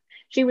dressed up.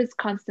 She was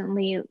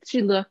constantly,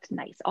 she looked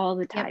nice all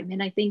the time. Yep.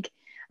 And I think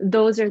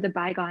those are the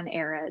bygone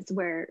eras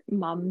where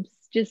moms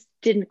just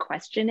didn't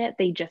question it.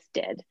 They just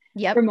did.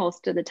 Yep. For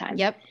most of the time.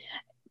 Yep.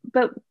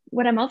 But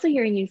what I'm also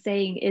hearing you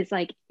saying is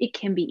like, it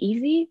can be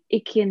easy,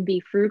 it can be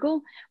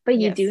frugal, but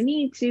you do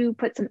need to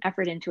put some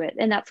effort into it.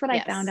 And that's what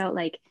I found out.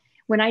 Like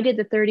when I did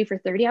the 30 for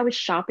 30, I was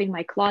shopping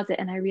my closet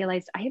and I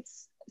realized I have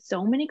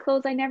so many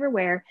clothes I never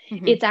wear.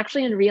 Mm-hmm. It's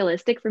actually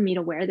unrealistic for me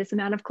to wear this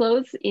amount of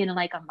clothes in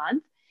like a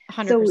month.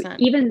 100%.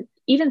 So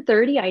even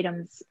 30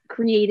 items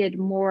created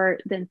more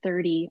than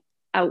 30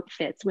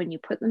 outfits when you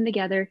put them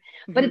together.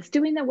 Mm-hmm. But it's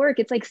doing the work.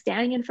 It's like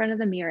standing in front of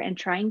the mirror and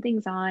trying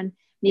things on,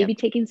 maybe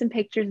taking some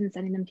pictures and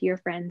sending them to your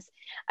friends,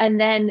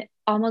 and then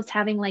almost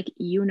having like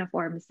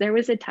uniforms. There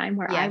was a time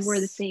where I wore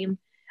the same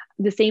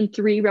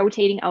 3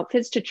 rotating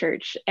outfits to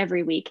church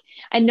every week,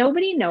 and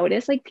nobody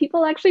noticed. Like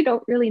people actually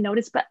don't really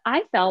notice, but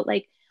I felt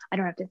like I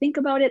don't have to think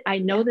about it. I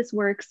know this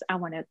works. I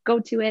want to go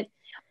to it.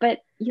 But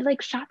you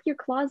like shop your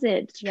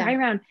closet, try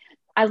around.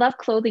 I love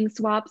clothing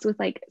swaps with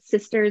like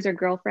sisters or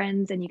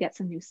girlfriends, and you get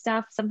some new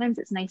stuff. Sometimes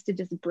it's nice to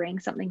just bring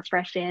something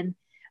fresh in,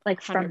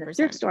 like from 100%. The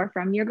thrift store,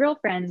 from your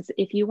girlfriends.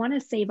 If you want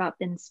to save up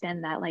and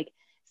spend that like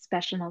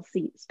special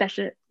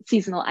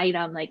seasonal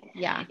item, like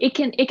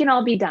it can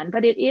all be done.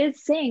 But it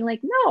is saying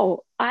like,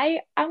 no,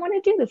 I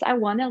want to do this. I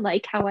want to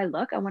like how I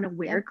look. I want to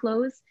wear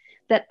clothes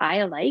that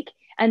I like,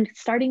 and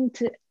starting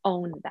to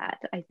own that,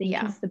 I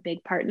think is the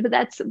big part. But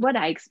that's what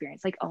I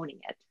experienced, like owning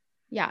it.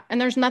 Yeah.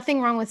 And there's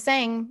nothing wrong with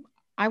saying,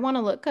 I want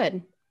to look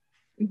good.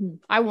 Mm-hmm.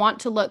 I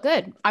want to look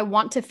good. I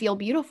want to feel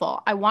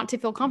beautiful. I want to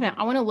feel confident.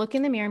 I want to look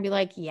in the mirror and be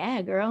like,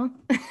 yeah, girl,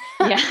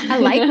 I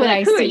like what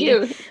I see.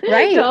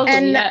 Right.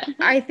 Totally, and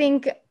I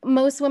think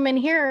most women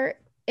here,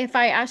 if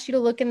I asked you to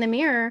look in the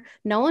mirror,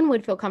 no one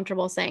would feel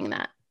comfortable saying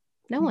that.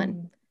 No one.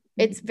 Mm-hmm.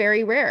 It's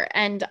very rare.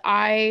 And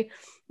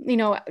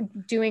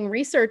doing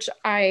research,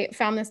 I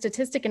found the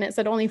statistic and it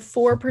said only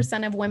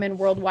 4% of women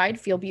worldwide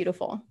feel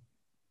beautiful.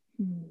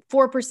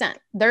 4%.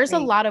 There's a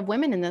lot of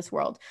women in this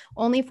world.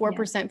 Only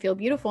 4% feel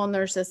beautiful. And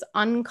there's this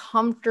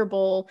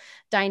uncomfortable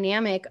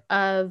dynamic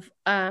of,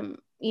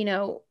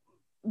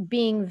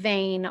 being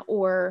vain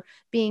or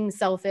being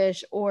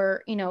selfish,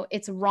 or,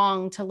 it's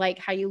wrong to like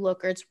how you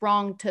look, or it's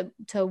wrong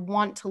to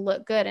want to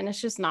look good. And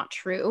it's just not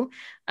true.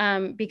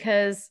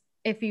 Because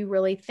if you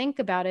really think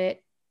about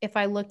it, if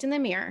I looked in the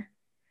mirror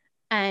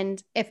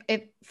and if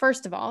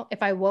first of all,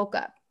 if I woke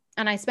up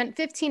and I spent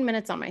 15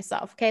 minutes on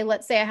myself. Okay.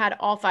 Let's say I had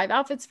all 5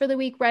 outfits for the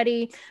week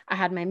ready. I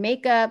had my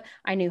makeup.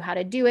 I knew how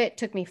to do it.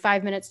 Took me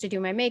 5 minutes to do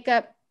my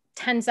makeup,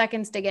 10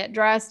 seconds to get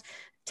dressed,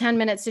 10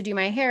 minutes to do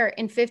my hair.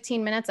 In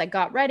 15 minutes, I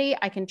got ready.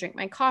 I can drink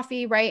my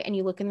coffee, right? And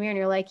you look in the mirror and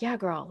you're like, yeah,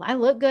 girl, I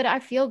look good. I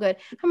feel good.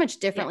 How much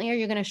differently are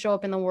you going to show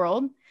up in the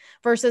world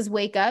versus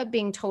wake up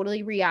being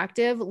totally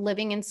reactive,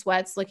 living in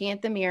sweats, looking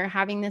at the mirror,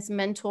 having this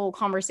mental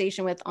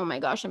conversation with, oh my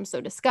gosh, I'm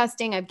so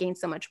disgusting. I've gained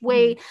so much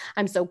weight.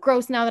 I'm so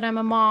gross now that I'm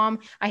a mom.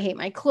 I hate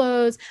my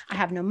clothes. I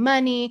have no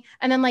money.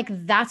 And then like,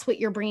 that's what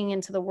you're bringing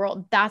into the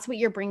world. That's what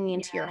you're bringing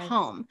into your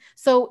home.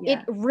 So it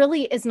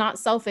really is not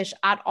selfish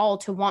at all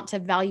to want to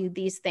value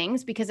these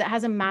things, because it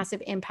has a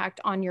massive impact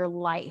on your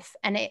life.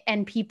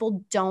 And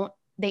people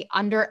they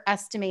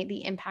underestimate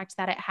the impact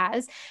that it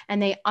has,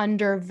 and they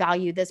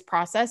undervalue this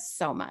process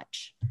so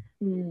much.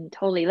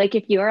 Totally. Like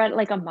if you're at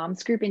like a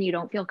mom's group and you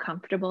don't feel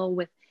comfortable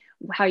with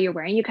how you're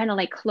wearing, you kind of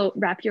like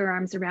wrap your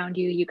arms around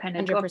you. You kind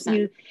of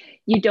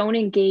you don't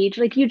engage,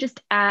 like you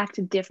just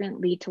act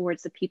differently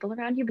towards the people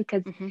around you,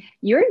 because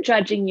you're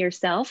judging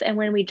yourself. And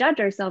when we judge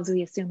ourselves,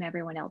 we assume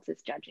everyone else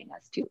is judging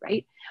us too,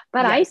 right?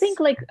 But I think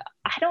like,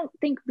 I don't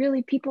think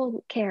really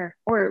people care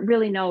or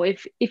really know.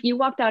 If you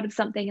walked out of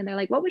something and they're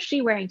like, what was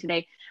she wearing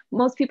today?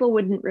 Most people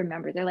wouldn't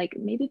remember. They're like,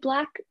 maybe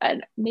black,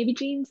 maybe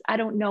jeans. I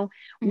don't know.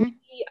 We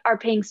are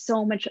paying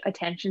so much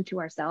attention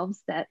to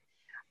ourselves that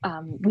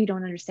we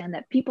don't understand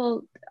that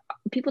people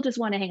just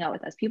want to hang out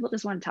with us. People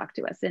just want to talk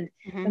to us. And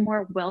the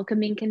more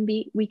welcoming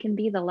we can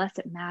be, the less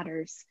it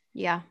matters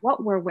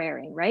what we're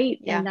wearing. Right.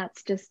 And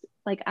that's just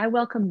like, I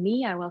welcome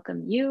me, I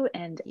welcome you.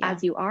 And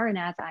as you are, and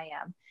as I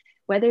am,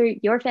 whether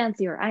you're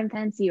fancy or I'm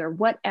fancy or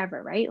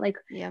whatever, right? Like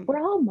we're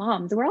all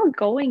moms, we're all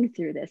going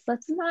through this.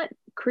 Let's not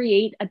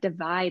create a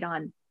divide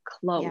on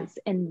clothes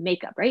and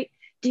makeup, right?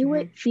 Do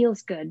what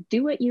feels good.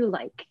 Do what you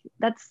like.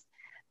 That's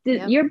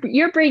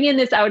you're bringing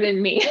this out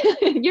in me.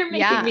 You're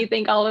making me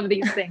think all of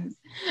these things.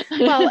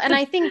 Well, and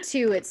I think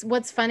too, it's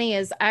what's funny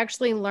is I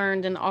actually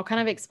learned, and I'll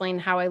kind of explain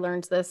how I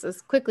learned this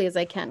as quickly as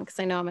I can, because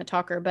I know I'm a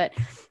talker, but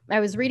I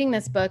was reading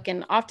this book,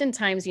 and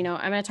oftentimes, I'm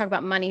going to talk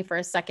about money for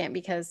a second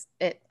because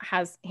it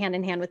has hand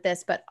in hand with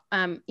this, but,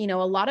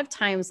 a lot of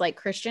times like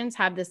Christians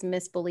have this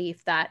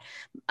misbelief that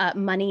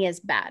money is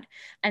bad.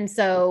 And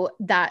so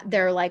that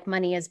they're like,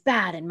 money is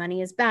bad and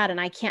money is bad.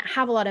 And I can't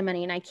have a lot of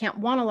money and I can't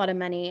want a lot of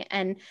money.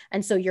 And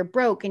so you're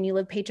broke and you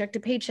live paycheck to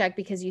paycheck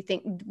because you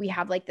think we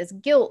have like this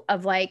guilt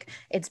of like,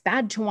 it's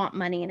bad to want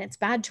money and it's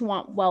bad to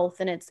want wealth.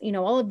 And it's,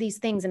 all of these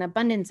things in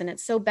abundance and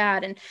it's so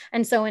bad.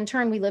 And so in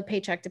turn, we live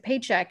paycheck to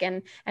paycheck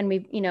and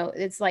we,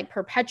 it's like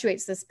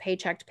perpetuates this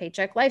paycheck to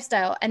paycheck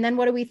lifestyle. And then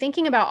what are we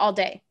thinking about all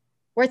day?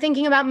 We're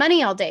thinking about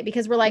money all day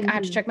because we're like, I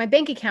have to check my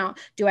bank account.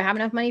 Do I have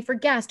enough money for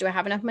gas? Do I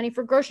have enough money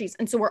for groceries?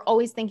 And so we're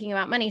always thinking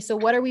about money. So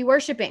what are we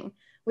worshiping?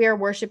 We are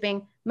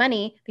worshiping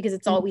money because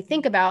it's all we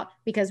think about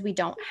because we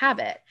don't have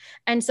it.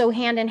 And so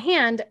hand in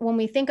hand, when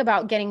we think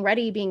about getting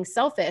ready, being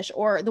selfish,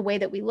 or the way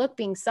that we look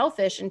being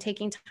selfish and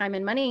taking time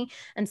and money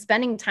and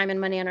spending time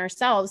and money on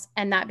ourselves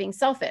and that being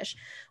selfish,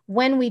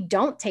 when we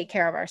don't take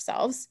care of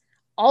ourselves,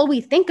 all we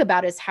think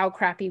about is how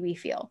crappy we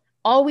feel.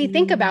 All we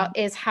think about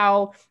is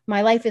how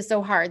my life is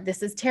so hard.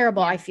 This is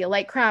terrible. I feel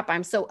like crap.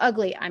 I'm so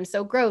ugly. I'm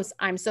so gross.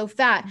 I'm so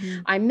fat.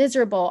 I'm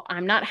miserable.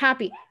 I'm not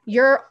happy.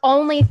 You're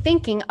only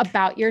thinking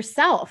about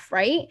yourself,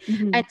 right?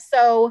 And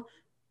so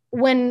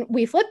when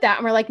we flip that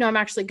and we're like, no, I'm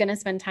actually going to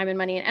spend time and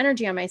money and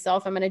energy on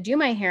myself. I'm going to do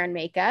my hair and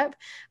makeup.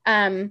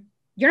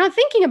 You're not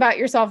thinking about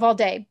yourself all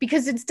day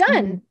because it's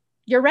done.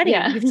 You're ready.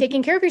 You've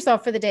taken care of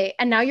yourself for the day.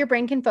 And now your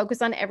brain can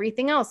focus on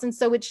everything else. And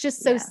so it's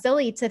just so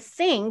silly to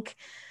think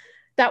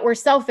that we're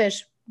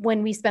selfish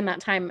when we spend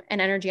that time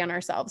and energy on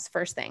ourselves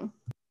first thing.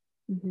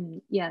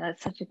 Yeah,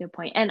 that's such a good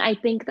point. And I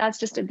think that's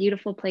just a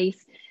beautiful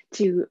place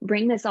to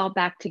bring this all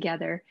back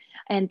together.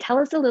 And tell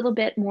us a little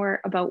bit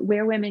more about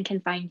where women can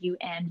find you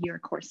and your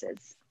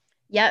courses.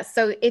 Yeah.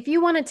 So if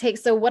you want to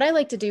so what I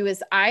like to do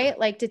is I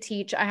like to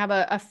teach, I have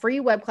a free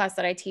web class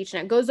that I teach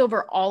and it goes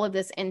over all of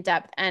this in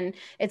depth and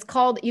it's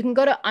called, you can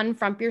go to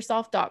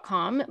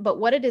unfrumpyourself.com, but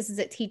what it is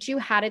it teaches you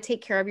how to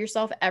take care of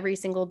yourself every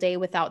single day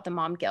without the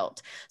mom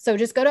guilt. So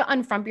just go to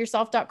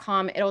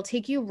unfrumpyourself.com. It'll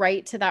take you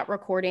right to that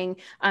recording.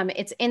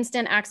 It's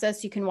instant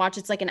access. You can watch,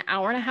 it's like an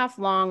hour and a half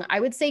long.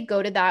 I would say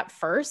go to that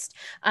first.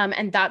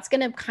 And that's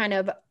going to kind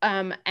of,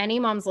 any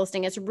moms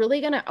listening, it's really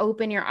going to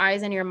open your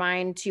eyes and your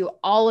mind to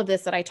all of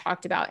this that I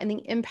talked about and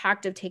the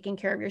impact of taking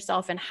care of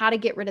yourself and how to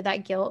get rid of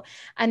that guilt.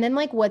 And then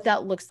like what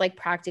that looks like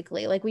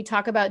practically. Like we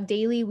talk about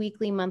daily,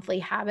 weekly, monthly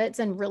habits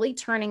and really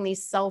turning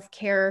these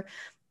self-care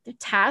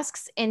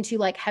tasks into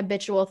like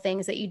habitual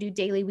things that you do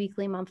daily,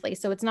 weekly, monthly.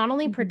 So it's not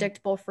only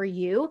predictable for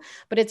you,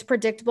 but it's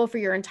predictable for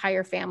your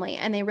entire family.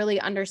 And they really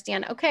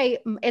understand, okay,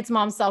 it's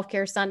mom's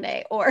self-care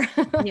Sunday or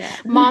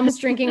mom's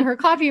drinking her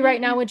coffee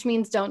right now, which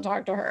means don't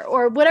talk to her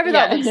or whatever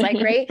that looks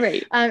like. Right.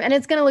 Right. And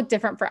it's going to look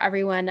different for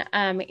everyone.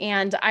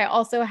 And I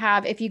also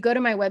have, if you go to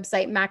my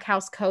website,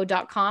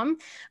 machousecode.com,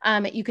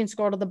 you can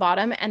scroll to the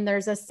bottom and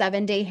there's a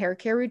 7-day hair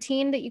care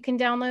routine that you can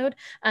download,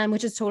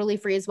 which is totally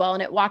free as well.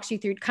 And it walks you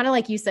through kind of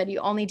like you said, you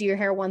only do your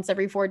hair once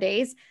every 4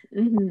 days.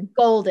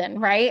 Golden,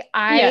 right?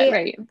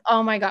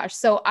 Oh my gosh.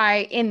 So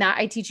in that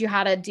I teach you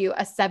how to do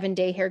a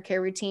 7-day hair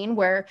care routine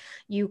where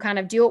you kind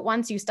of do it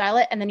once, you style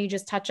it, and then you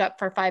just touch up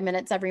for 5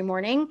 minutes every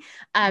morning.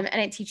 And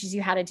it teaches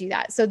you how to do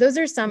that. So those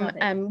are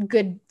some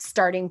good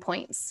starting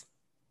points.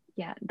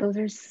 Yeah, those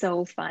are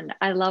so fun.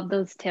 I love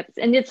those tips.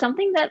 And it's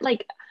something that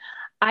like,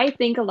 I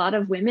think a lot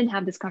of women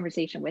have this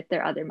conversation with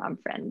their other mom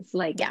friends.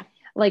 Like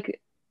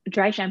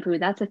dry shampoo,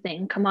 that's a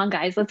thing. Come on,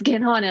 guys, let's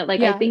get on it.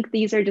 I think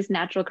these are just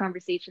natural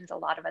conversations a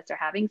lot of us are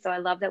having. So I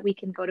love that we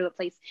can go to a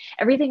place.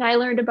 Everything I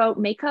learned about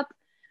makeup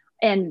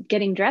and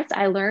getting dressed,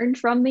 I learned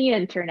from the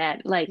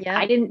internet.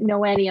 I didn't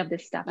know any of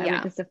this stuff. I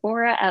went to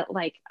Sephora at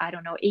 8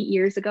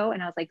 years ago.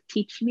 And I was like,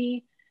 teach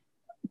me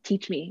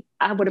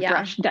what a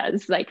brush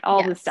does,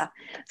 all this stuff.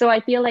 So I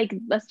feel like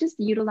let's just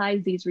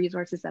utilize these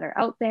resources that are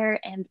out there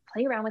and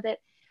play around with it.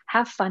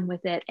 Have fun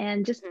with it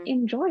and just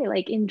enjoy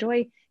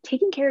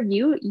taking care of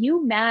you.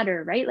 You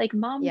matter, right? Like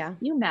mom,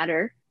 you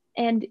matter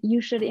and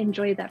you should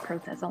enjoy that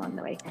process along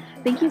the way.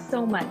 Thank you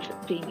so much,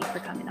 Jamie, for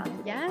coming on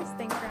today. Yes,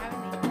 thanks for having me.